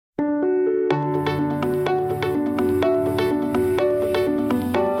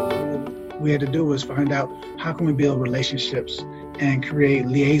we had to do was find out how can we build relationships and create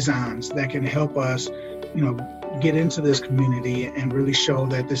liaisons that can help us, get into this community and really show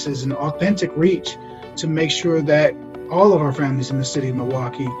that this is an authentic reach to make sure that all of our families in the city of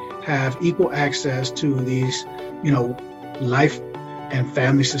Milwaukee have equal access to these, life and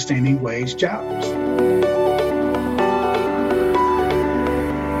family sustaining wage jobs.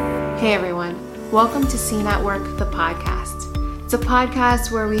 Hey everyone, welcome to Seen at Work, the podcast. It's a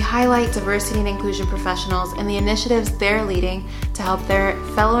podcast where we highlight diversity and inclusion professionals and the initiatives they're leading to help their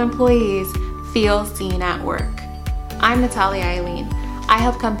fellow employees feel seen at work. I'm Natalia Eileen. I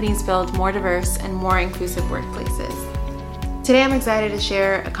help companies build more diverse and more inclusive workplaces. Today I'm excited to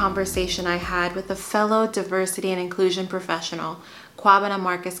share a conversation I had with a fellow diversity and inclusion professional, Kwabena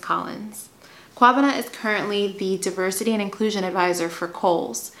Marcus Collins. Kwabena is currently the Diversity and Inclusion Advisor for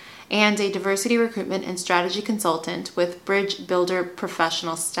Kohl's and a diversity recruitment and strategy consultant with Bridge Builder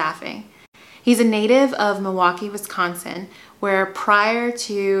Professional Staffing. He's a native of Milwaukee, Wisconsin, where prior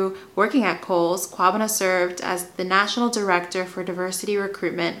to working at Kohl's, Kwabena served as the National Director for Diversity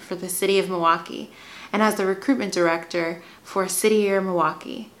Recruitment for the City of Milwaukee and as the Recruitment Director for City Year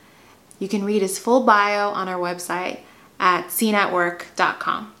Milwaukee. You can read his full bio on our website at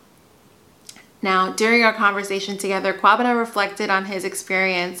seenatwork.com. Now, during our conversation together, Kwabena reflected on his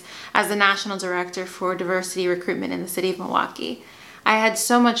experience as the National Director for Diversity Recruitment in the City of Milwaukee. I had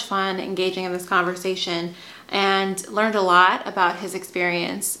so much fun engaging in this conversation and learned a lot about his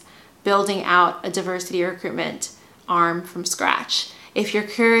experience building out a diversity recruitment arm from scratch. If you're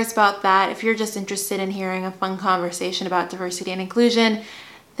curious about that, if you're just interested in hearing a fun conversation about diversity and inclusion,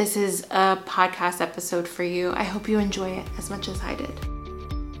 this is a podcast episode for you. I hope you enjoy it as much as I did.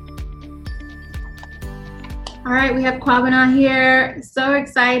 All right, we have Kwabena here. So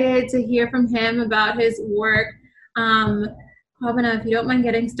excited to hear from him about his work. Kwabena, if you don't mind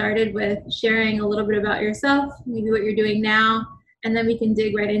getting started with sharing a little bit about yourself, maybe what you're doing now, and then we can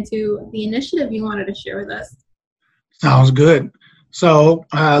dig right into the initiative you wanted to share with us. Sounds good. So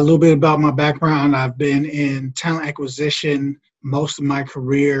a little bit about my background. I've been in talent acquisition most of my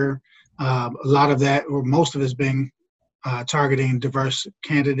career. A lot of that, or most of it's been targeting diverse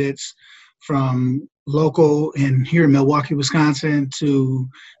candidates from local and here in Milwaukee, Wisconsin, to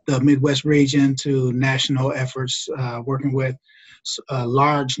the Midwest region, to national efforts, working with a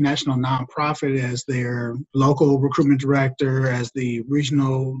large national nonprofit as their local recruitment director, as the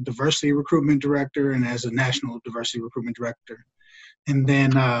regional diversity recruitment director, and as a national diversity recruitment director. And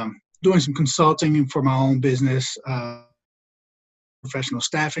then doing some consulting for my own business, professional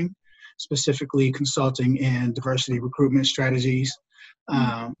staffing, specifically consulting in diversity recruitment strategies.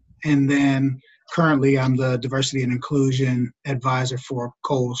 And then currently, I'm the Diversity and Inclusion Advisor for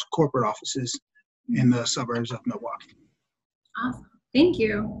Kohl's corporate offices in the suburbs of Milwaukee. Awesome. Thank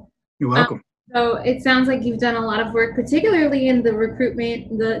you. You're welcome. So it sounds like you've done a lot of work, particularly in the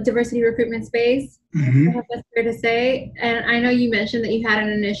recruitment, the diversity recruitment space. Mm-hmm. I hope that's fair to say. And I know you mentioned that you had an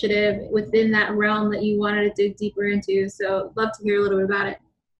initiative within that realm that you wanted to dig deeper into. So I'd love to hear a little bit about it.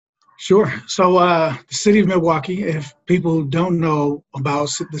 Sure. So the city of Milwaukee, if people don't know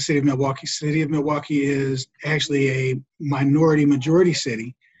about the city of Milwaukee is actually a majority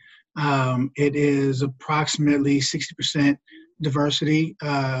city. It is approximately 60% diversity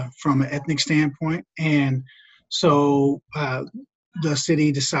from an ethnic standpoint. And so the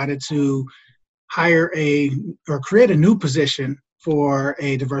city decided to create a new position for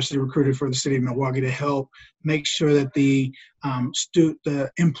a diversity recruiter for the city of Milwaukee to help make sure that the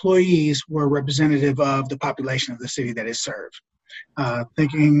employees were representative of the population of the city that it served.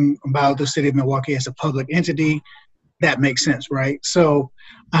 Thinking about the city of Milwaukee as a public entity, that makes sense, right? So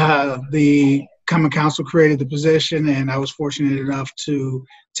the Common Council created the position, and I was fortunate enough to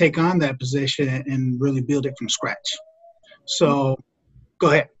take on that position and really build it from scratch. So go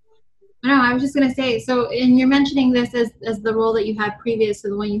ahead. No, I was just going to say, and you're mentioning this as the role that you had previous to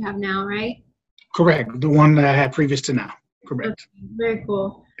the one you have now, right? Correct. The one that I had previous to now. Correct. Okay, very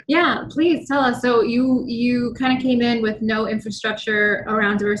cool. Yeah, please tell us. So you kind of came in with no infrastructure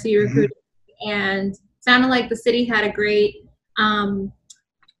around diversity recruiting, and sounded like the city had a great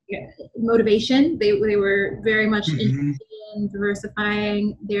motivation. They were very much interested in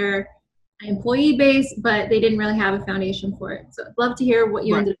diversifying their employee base, but they didn't really have a foundation for it. So I'd love to hear what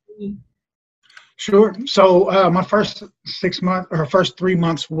you ended up doing. Sure. So my first 3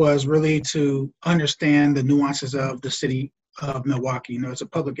 months was really to understand the nuances of the city of Milwaukee. It's a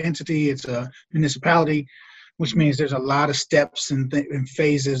public entity, it's a municipality, which means there's a lot of steps and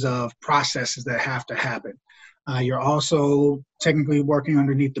phases of processes that have to happen. You're also technically working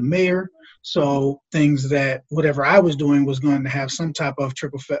underneath the mayor. So things that whatever I was doing was going to have some type of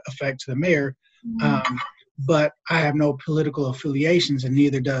trickle effect to the mayor. But I have no political affiliations, and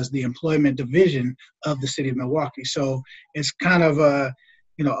neither does the employment division of the city of Milwaukee. So it's kind of a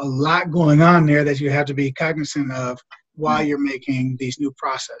lot going on there that you have to be cognizant of while you're making these new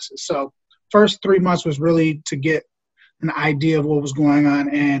processes. So first 3 months was really to get an idea of what was going on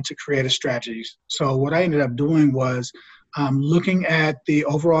and to create a strategy. So what I ended up doing was looking at the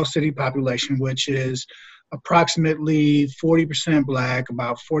overall city population, which is approximately 40% Black,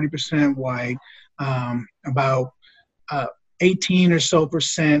 about 40% white, about 18 or so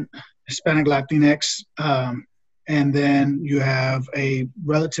percent Hispanic Latinx, and then you have a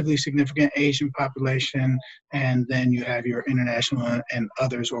relatively significant Asian population, and then you have your international and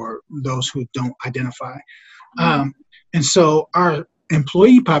others, or those who don't identify. And so our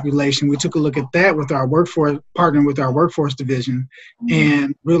employee population, we took a look at that with our workforce, partnering with our workforce division,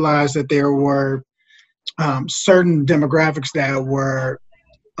 and realized that there were certain demographics that were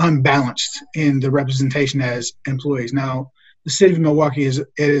unbalanced in the representation as employees. Now, the city of Milwaukee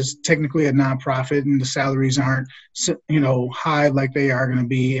is technically a nonprofit, and the salaries aren't, high like they are going to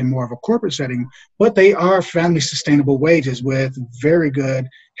be in more of a corporate setting, but they are family sustainable wages with very good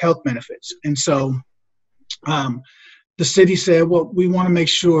health benefits. And so the city said, well, we want to make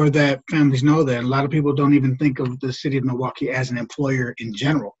sure that families know that. A lot of people don't even think of the city of Milwaukee as an employer in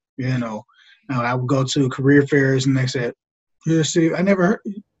general. Now I would go to career fairs and they said, you're the city. I never heard.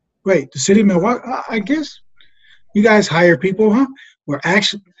 Wait, the city of Milwaukee? I guess you guys hire people, huh? We're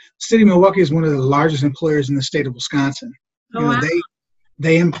actually, the city of Milwaukee is one of the largest employers in the state of Wisconsin. Wow.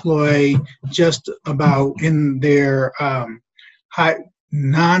 They employ just about, in their high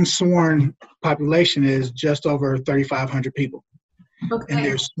non-sworn population is just over 3,500 people. Okay. And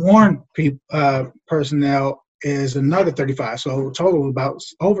their sworn personnel is another 35. So total about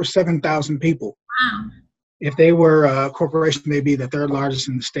over 7,000 people. Wow. If they were a corporation, they'd be the third largest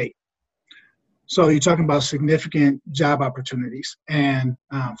in the state. So you're talking about significant job opportunities. And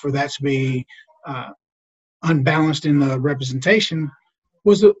for that to be unbalanced in the representation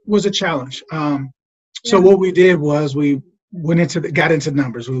was a challenge. So what we did was we got into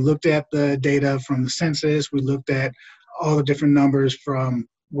numbers. We looked at the data from the census. We looked at all the different numbers from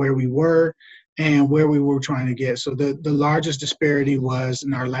where we were and where we were trying to get. So the largest disparity was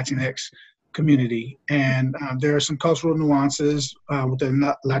in our Latinx community. And there are some cultural nuances with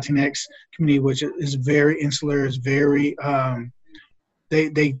the Latinx community, which is very insular, is very,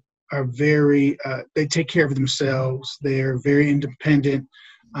 they are very, they take care of themselves. They're very independent.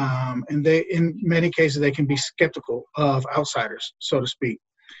 And they, in many cases, they can be skeptical of outsiders, so to speak,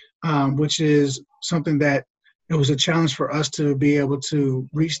 which is something that it was a challenge for us to be able to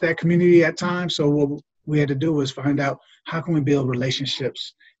reach that community at times. So what we had to do was find out how can we build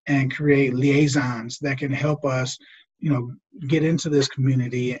relationships and create liaisons that can help us, get into this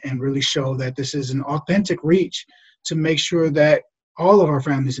community and really show that this is an authentic reach to make sure that all of our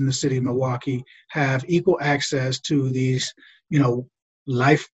families in the city of Milwaukee have equal access to these,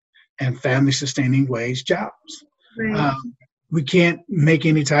 life and family sustaining wage jobs. Right. We can't make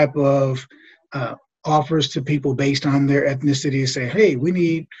any type of offers to people based on their ethnicity and say, hey,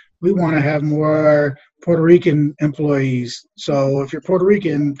 we want to have more Puerto Rican employees. So if you're Puerto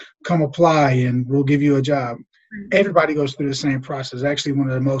Rican, come apply and we'll give you a job. Everybody goes through the same process. Actually, one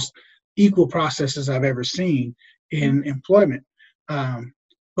of the most equal processes I've ever seen in employment.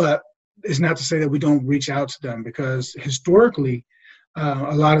 But it's not to say that we don't reach out to them, because historically,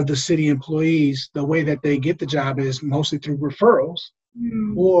 a lot of the city employees, the way that they get the job is mostly through referrals,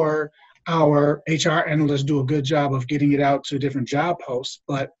 or our HR analysts do a good job of getting it out to different job posts.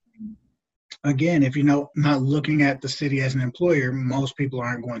 But again, if you're not looking at the city as an employer, most people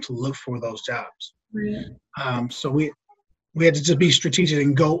aren't going to look for those jobs. Right. So we had to just be strategic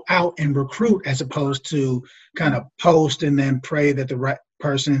and go out and recruit, as opposed to kind of post and then pray that the right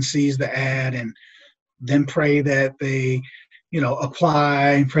person sees the ad, and then pray that they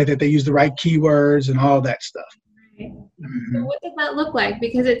apply, and pray that they use the right keywords and all that stuff. Right. Mm-hmm. So what did that look like?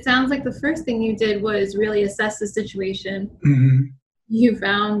 Because it sounds like the first thing you did was really assess the situation. Mm-hmm. You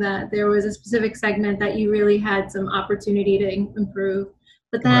found that there was a specific segment that you really had some opportunity to improve.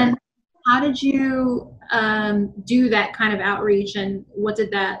 But then how did you do that kind of outreach, and what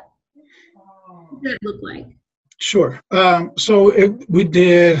did that look like? Sure. We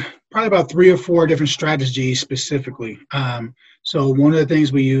did probably about 3 or 4 different strategies specifically. So one of the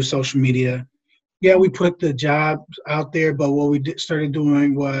things we use social media. Yeah, we put the jobs out there, but what we started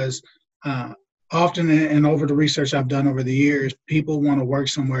doing was often, and over the research I've done over the years, people want to work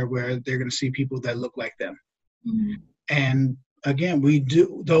somewhere where they're going to see people that look like them. Mhm. And again,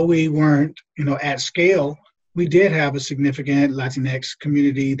 though we weren't, at scale, we did have a significant Latinx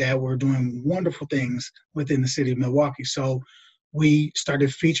community that were doing wonderful things within the city of Milwaukee. So we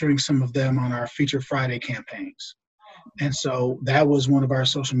started featuring some of them on our Feature Friday campaigns. And so that was one of our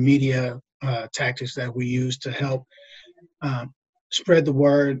social media tactics that we used to help um, spread the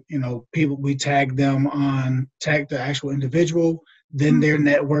word. People, we tag the actual individual. Then their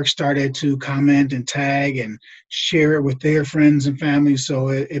network started to comment and tag and share it with their friends and family. So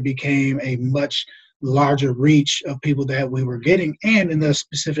it became a much larger reach of people that we were getting, and in the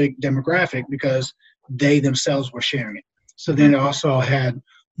specific demographic, because they themselves were sharing it. So then it also had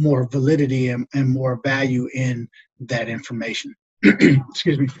more validity and more value in that information.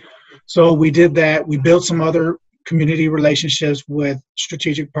 Excuse me. So we did that. We built some other community relationships with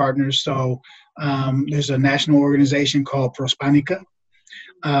strategic partners. So there's a national organization called Prospanica,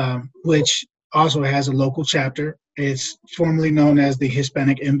 which also has a local chapter. It's formerly known as the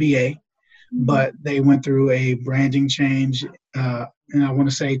Hispanic MBA, but they went through a branding change, and I want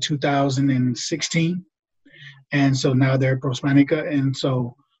to say 2016. And so now they're Prospanica. And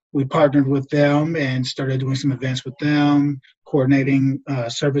so we partnered with them and started doing some events with them, coordinating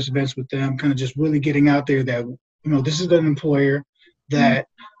service events with them, kind of just really getting out there that, this is an employer that,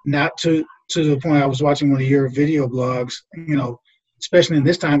 not to the point I was watching one of your video blogs, especially in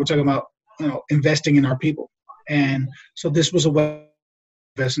this time, we're talking about, investing in our people. And so this was a way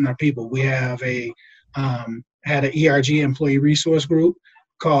to invest in our people. We have had an ERG, employee resource group,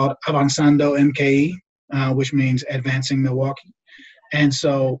 called Avanzando MKE, which means Advancing Milwaukee. And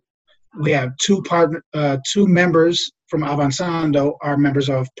so we have two members from Avanzando are members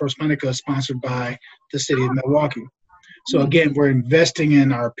of Prospanica, sponsored by the city of Milwaukee. So again, we're investing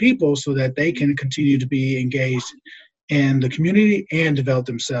in our people so that they can continue to be engaged in the community and develop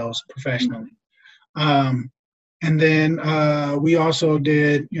themselves professionally. And then we also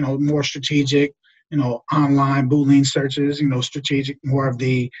did, more strategic, online Boolean searches, strategic, more of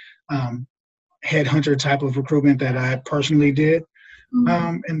the headhunter type of recruitment that I personally did.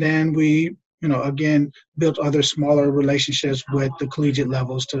 And then we, again, built other smaller relationships with the collegiate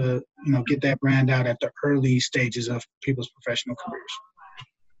levels to, get that brand out at the early stages of people's professional careers.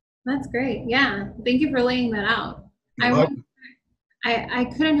 That's great. Yeah. Thank you for laying that out. You're welcome. I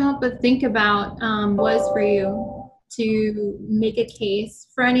couldn't help but think about was for you to make a case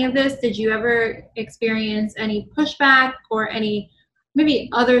for any of this. Did you ever experience any pushback or any, maybe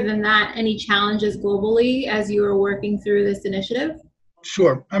other than that, any challenges globally as you were working through this initiative?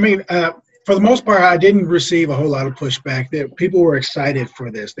 Sure. I mean, for the most part, I didn't receive a whole lot of pushback. People were excited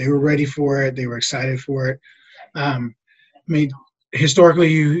for this. They were ready for it. They were excited for it. I mean, historically,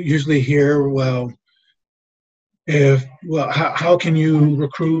 you usually hear, how can you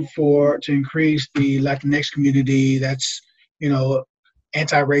recruit to increase the Latinx community? That's,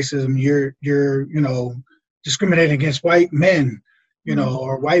 anti-racism. You're discriminating against white men,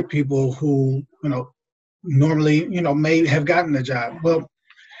 or white people who, normally, may have gotten the job. Well,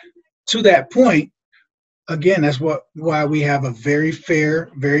 to that point, again, that's why we have a very fair,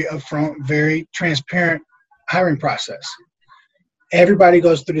 very upfront, very transparent hiring process. Everybody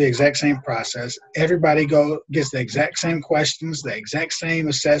goes through the exact same process. Everybody gets the exact same questions, the exact same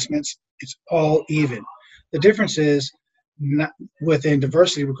assessments. It's all even. The difference is, not within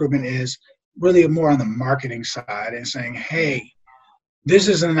diversity recruitment, is really more on the marketing side and saying, hey, this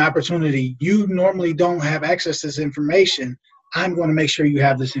is an opportunity. You normally don't have access to this information. I'm going to make sure you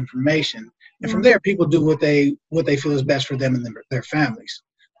have this information. And from there, people do what they feel is best for them and their families.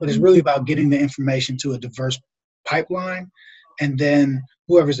 But it's really about getting the information to a diverse pipeline, and then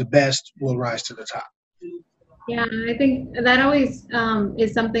whoever's the best will rise to the top. Yeah, I think that always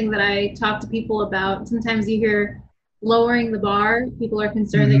is something that I talk to people about. Sometimes you hear lowering the bar. People are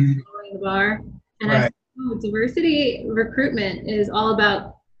concerned that you're lowering the bar. And I say, diversity recruitment is all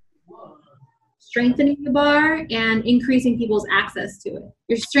about strengthening the bar and increasing people's access to it.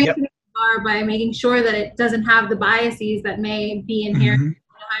 You're strengthening the bar by making sure that it doesn't have the biases that may be inherent in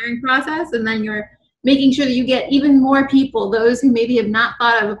the hiring process. And then you're making sure that you get even more people, those who maybe have not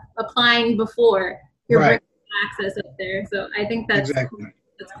thought of applying before. You're bringing access up there. So I think that's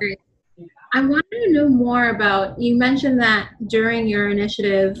great. I wanted to know more about, you mentioned that during your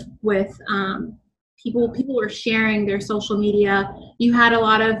initiative with people were sharing their social media. You had a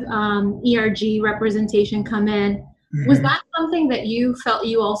lot of ERG representation come in. Was that something that you felt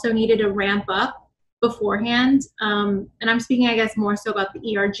you also needed to ramp up beforehand? And I'm speaking, I guess, more so about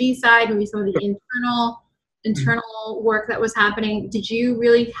the ERG side, maybe some of the internal work that was happening. Did you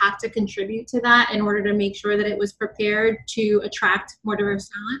really have to contribute to that in order to make sure that it was prepared to attract more diverse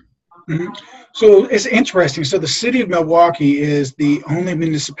talent? Mhm. So it's interesting. So the city of Milwaukee is the only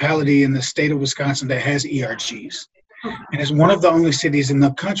municipality in the state of Wisconsin that has ERGs. Okay. And it's one of the only cities in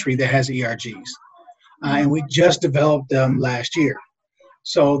the country that has ERGs. And we just developed them last year.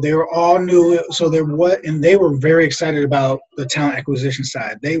 So they were all new. So and they were very excited about the talent acquisition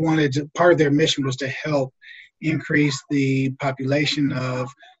side. They wanted to, part of their mission was to help increase the population of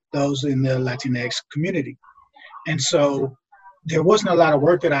those in the Latinx community. And so there wasn't a lot of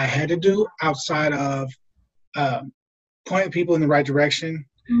work that I had to do outside of um, pointing people in the right direction,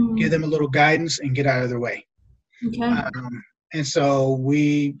 give them a little guidance, and get out of their way. Okay. And so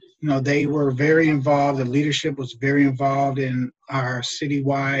they were very involved. The leadership was very involved in our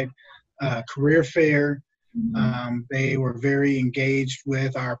citywide career fair. They were very engaged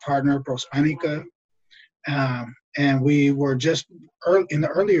with our partner, Prospanica. And we were just in the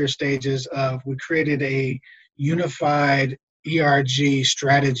earlier stages we created a unified ERG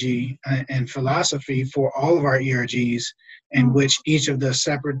strategy and philosophy for all of our ERGs, in which each of the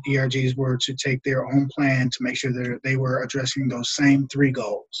separate ERGs were to take their own plan to make sure that they were addressing those same three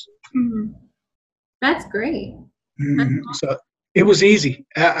goals. Mm-hmm. That's great. So it was easy.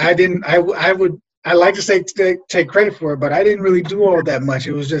 I like to say take credit for it, but I didn't really do all that much.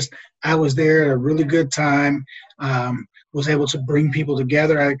 It was just I was there at a really good time. Was able to bring people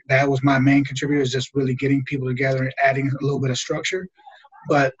together. That was my main contributor, is just really getting people together and adding a little bit of structure.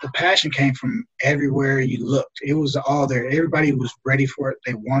 But the passion came from everywhere you looked. It was all there. Everybody was ready for it.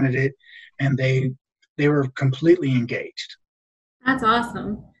 They wanted it, and they were completely engaged. That's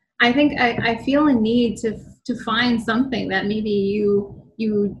awesome. I think I feel a need to find something that maybe you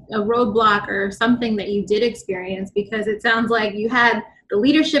a roadblock or something that you did experience, because it sounds like you had the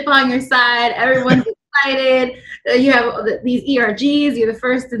leadership on your side. Everyone's excited. You have these ERGs. You're the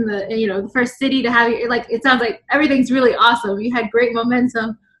first in the first city to have it sounds like everything's really awesome. You had great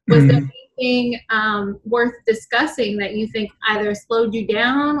momentum. Was there anything worth discussing that you think either slowed you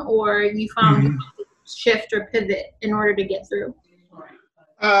down or you found you had to shift or pivot in order to get through?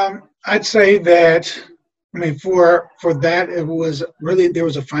 I'd say that, for that, it was really, there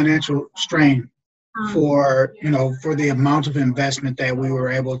was a financial strain for the amount of investment that we were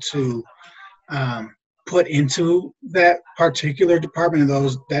able to put into that particular department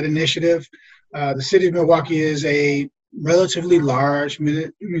of that initiative. The city of Milwaukee is a relatively large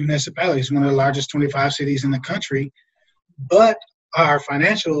municipality. It's one of the largest 25 cities in the country, but our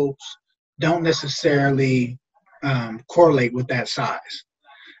financials don't necessarily correlate with that size.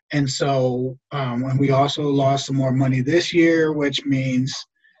 And so, and we also lost some more money this year, which means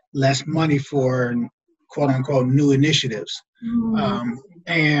less money for quote unquote new initiatives.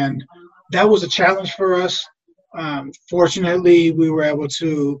 And that was a challenge for us. Fortunately, we were able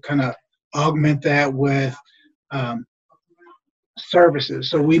to kind of augment that with services.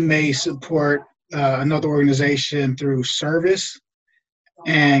 So we may support another organization through service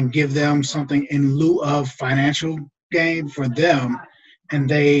and give them something in lieu of financial gain for them. And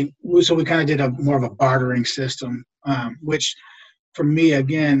so we kind of did more of a bartering system, which for me,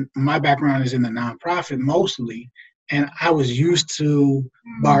 again, my background is in the nonprofit mostly, and I was used to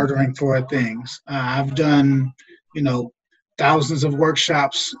bartering for things. I've done, thousands of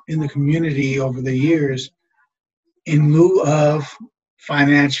workshops in the community over the years in lieu of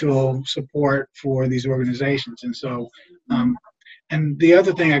financial support for these organizations. And so, and the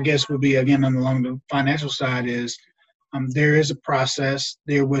other thing I guess would be, again, along the financial side is, there is a process.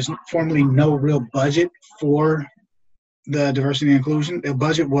 There was formerly no real budget for the diversity and inclusion. The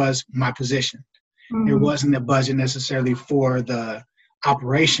budget was my position. There wasn't a budget necessarily for the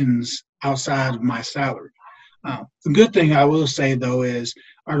operations outside of my salary. The good thing I will say, though, is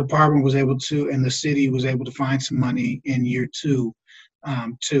our department was able to, and the city was able to find some money in year 2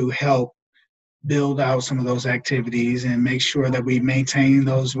 to help build out some of those activities and make sure that we maintain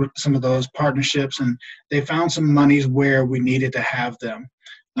some of those partnerships. And they found some monies where we needed to have them.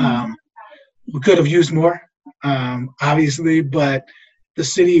 We could have used more, obviously, but the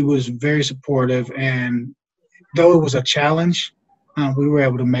city was very supportive. And though it was a challenge, we were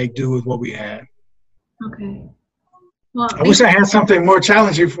able to make do with what we had. Okay. Well, I wish I had something more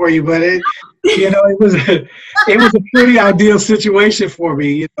challenging for you, but it was a pretty ideal situation for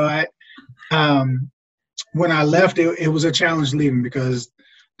me. When I left, it was a challenge leaving, because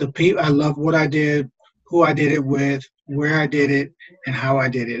I love what I did, who I did it with, where I did it, and how I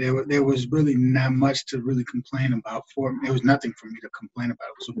did it. There was really not much to really complain about for me. There was nothing for me to complain about.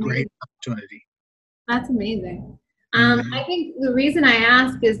 It was a great opportunity. That's amazing. I think the reason I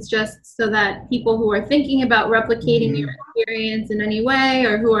ask is just so that people who are thinking about replicating your experience in any way,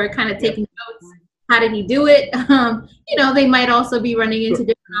 or who are kind of taking notes, how did he do it? They might also be running into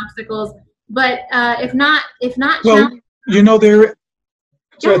different obstacles. But if not, well,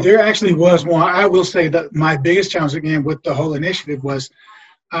 there actually was one. I will say that my biggest challenge again with the whole initiative was,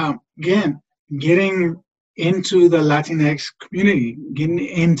 again, getting into the Latinx community, getting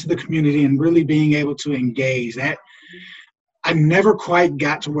into the community and really being able to engage. That I never quite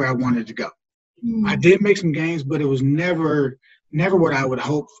got to where I wanted to go. I did make some gains, but it was never what I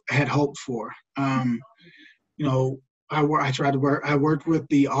had hoped for. I worked with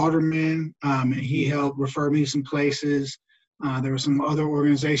the alderman, and he helped refer me to some places. There were some other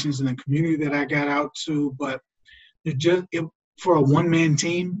organizations in the community that I got out to, but for a one-man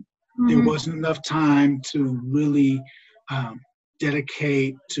team, there wasn't enough time to really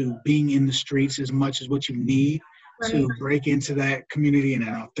dedicate to being in the streets as much as what you need to break into that community in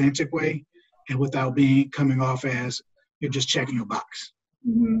an authentic way and without coming off as you're just checking a box.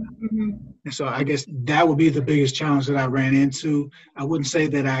 And so I guess that would be the biggest challenge that I ran into. I wouldn't say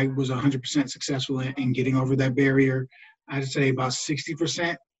that I was 100% successful in getting over that barrier. I'd say about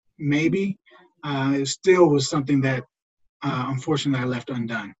 60% maybe. It still was something that unfortunately I left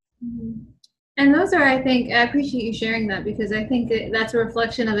undone. And those are, I appreciate you sharing that, because I think that's a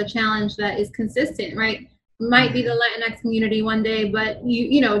reflection of a challenge that is consistent, right? Might be the Latinx community one day, but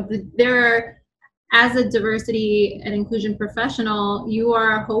there are, as a diversity and inclusion professional, you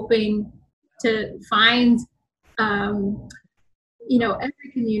are hoping to find, help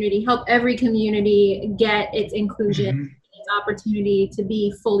every community get its inclusion, its opportunity to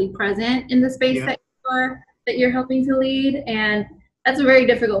be fully present in the space that you're helping to lead. And that's very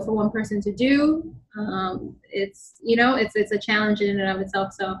difficult for one person to do. It's a challenge in and of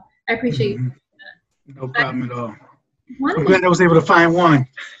itself. So I appreciate you. No problem at all. I'm glad I was able to find one.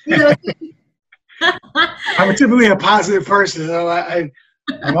 I'm typically a positive person. So I'm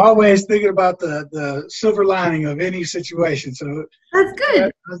always thinking about the silver lining of any situation. So that's good.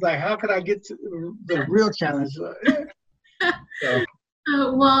 I was like, how could I get to the real challenge?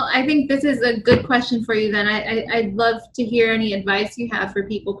 Well, I think this is a good question for you then. I'd love to hear any advice you have for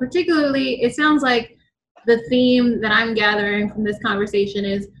people. Particularly, it sounds like the theme that I'm gathering from this conversation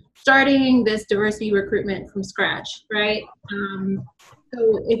is starting this diversity recruitment from scratch, right?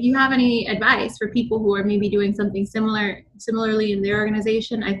 So if you have any advice for people who are maybe doing something similarly in their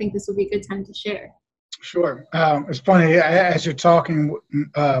organization, I think this would be a good time to share. Sure. It's funny, as you're talking,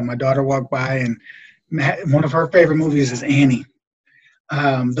 my daughter walked by, and one of her favorite movies is Annie,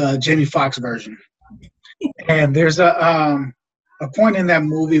 the Jamie Foxx version. And there's a point in that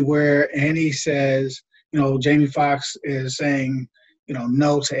movie where Annie says, Jamie Foxx is saying,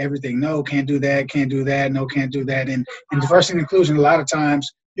 no to everything. No, can't do that, can't do that. No, can't do that. And in diversity and inclusion, a lot of times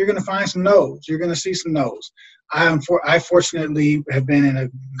you're going to find some no's. You're going to see some no's. I fortunately have been in a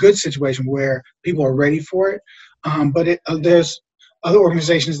good situation where people are ready for it. But there's other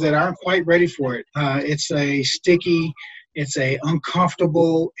organizations that aren't quite ready for it. It's a sticky, it's a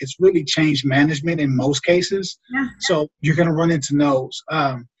uncomfortable, it's really change management in most cases. Yeah. So you're going to run into no's.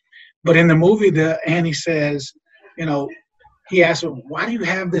 But in the movie, Annie says, he asked her, why do you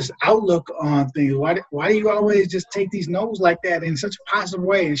have this outlook on things? Why do you always just take these no's like that in such a positive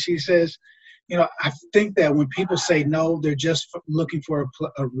way? And she says, I think that when people say no, they're just looking for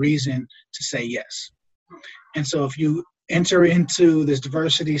a reason to say yes. And so if you enter into this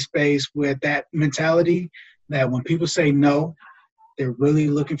diversity space with that mentality, that when people say no, they're really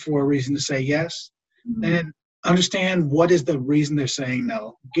looking for a reason to say yes, then understand what is the reason they're saying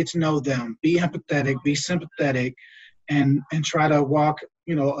no. Get to know them. Be empathetic. Be sympathetic. And try to walk,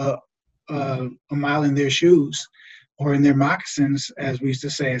 a mile in their shoes or in their moccasins, as we used to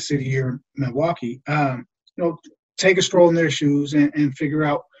say at City here in Milwaukee. Take a stroll in their shoes and figure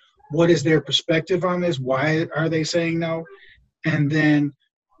out what is their perspective on this. Why are they saying no? And then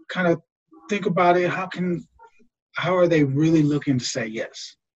kind of think about it. How are they really looking to say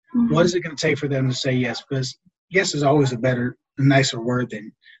yes? What is it going to take for them to say yes? Because yes is always a nicer word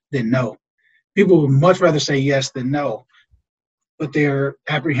than no. People would much rather say yes than no, but they're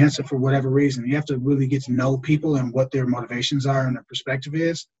apprehensive for whatever reason. You have to really get to know people and what their motivations are and their perspective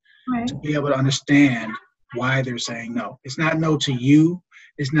is to be able to understand why they're saying no. It's not no to you.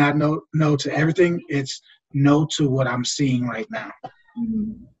 It's not no to everything. It's no to what I'm seeing right now.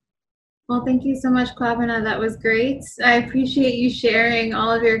 Well, thank you so much, Kwabena. That was great. I appreciate you sharing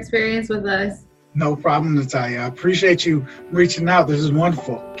all of your experience with us. No problem, Natalia. I appreciate you reaching out. This is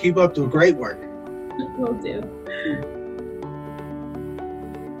wonderful. Keep up the great work. Will do.